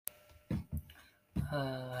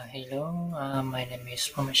Hello, my name is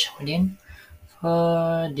Muhammad Shahdin.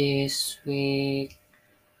 For this week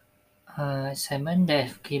assignment that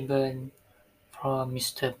I've given from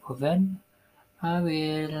Mr. Bhuvan, I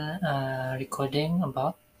will recording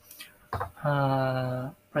about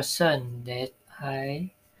person that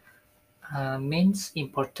I means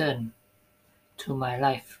important to my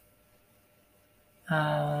life.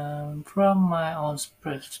 From my own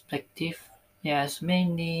perspective, yes,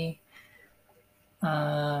 many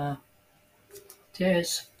uh,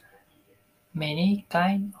 there's many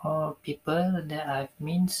kind of people that have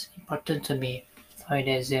means important to me. For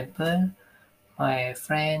example, my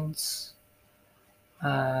friends,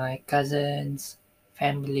 my cousins,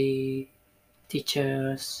 family,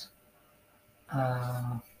 teachers,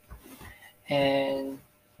 uh, and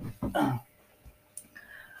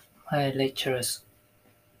my lecturers.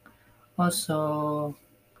 Also,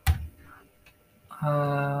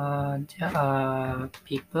 there are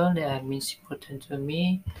people that are means important to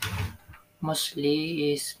me.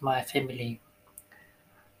 Mostly is my family.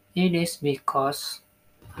 It is because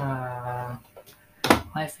uh,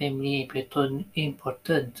 my family is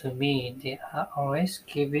important to me. They are always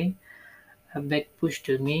giving a big push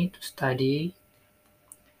to me to study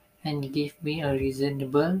and give me a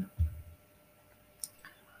reasonable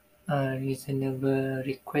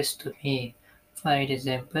request to me. For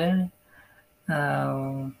example,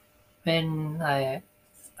 um, when I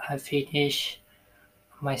finish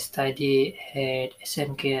my study at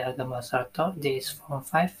SMK Agama Sarto, this is Form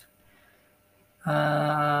 5,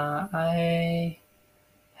 I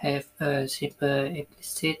have a simple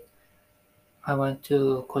implicit I want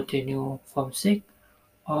to continue Form 6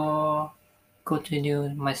 or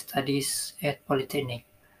continue my studies at Polytechnic.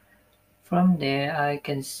 From there, I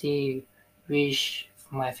can see which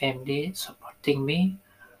my family supporting me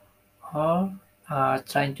or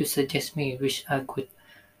trying to suggest me which are good.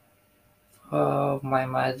 My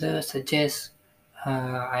mother suggests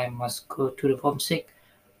I must go to the Form 6,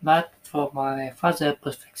 but for my father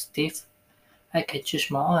perspective, I can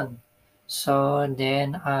choose my own. So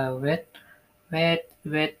then I wait for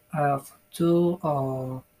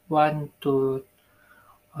 1 to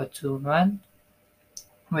 2 months,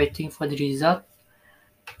 waiting for the result.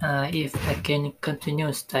 If I can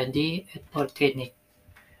continue study at Polytechnic.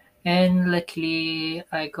 And luckily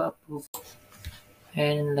I got approved.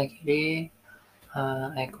 And luckily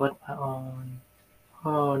I got my own.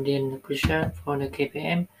 Oh, then the question for the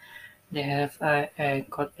KPM, I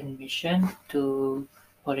got admission to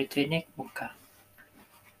Polytechnic Buka.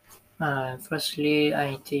 Firstly,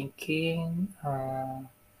 I'm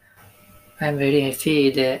very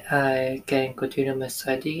happy that I can continue my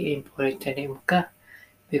study in Polytechnic Buka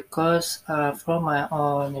because from my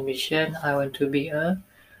own ambition, I want to be a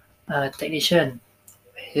technician.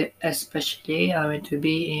 Especially, I want to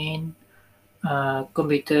be in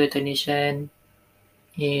computer technician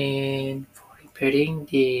in for repairing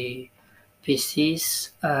the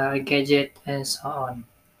PCs, gadget, and so on.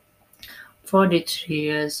 For the 3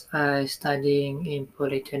 years I studying in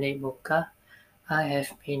Polytechnic Buka, I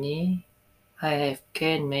have many, I have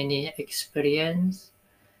gained many experience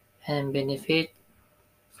and benefit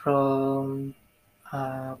from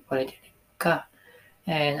Polytechnic Buka.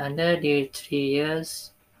 And under the 3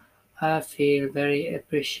 years, I feel very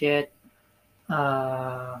appreciate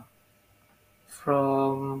uh,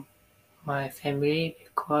 from my family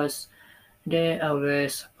because they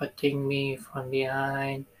always supporting me from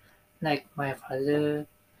behind, like my father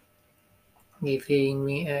giving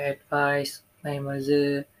me advice, my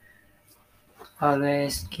mother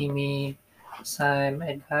always give me some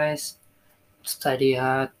advice, study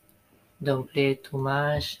hard, don't play too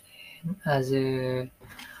much, and other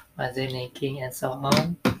mother nagging and so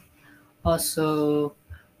on. Also,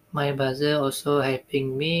 my brother also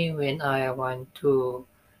helping me when I want to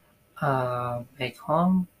back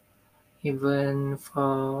home, even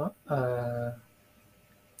for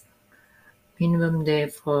minimum day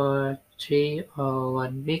for 3 or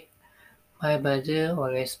 1 week. My brother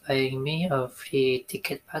always buying me a free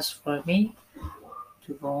ticket pass for me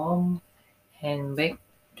to go home and back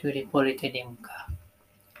to the Polytechnic.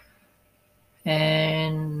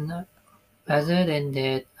 And other than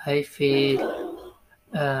that, I feel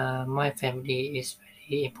my family is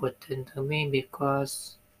very important to me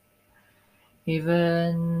because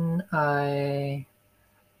even I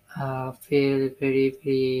feel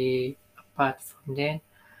very apart from them.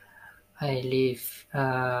 I live,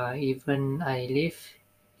 even I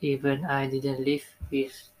didn't live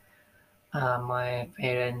with my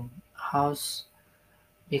parent house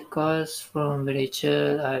because from very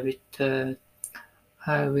child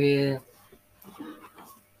I will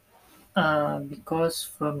because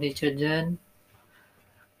from the children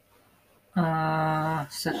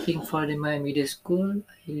starting for my middle school,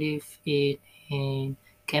 I live in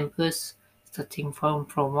campus starting from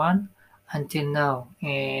one until now,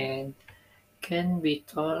 and can be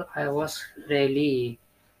told I was really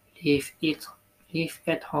live it live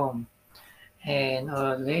at home and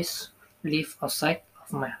always live outside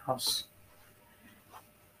of my house.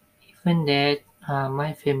 Even that,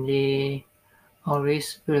 my family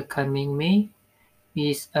always welcoming me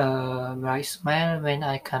with a bright smile when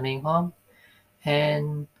I coming home,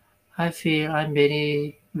 and I feel I'm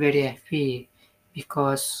very happy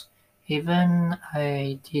because even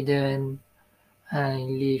I didn't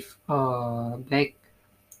leave go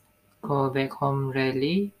back home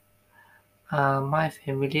rarely. My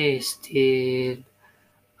family still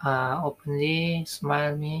openly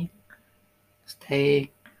smile me,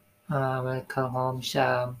 stay welcome home,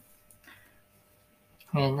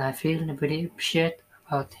 and I feel very appreciated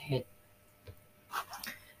about it.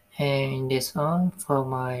 And that's all for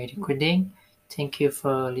my recording. Thank you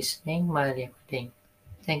for listening my recording.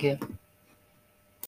 Thank you.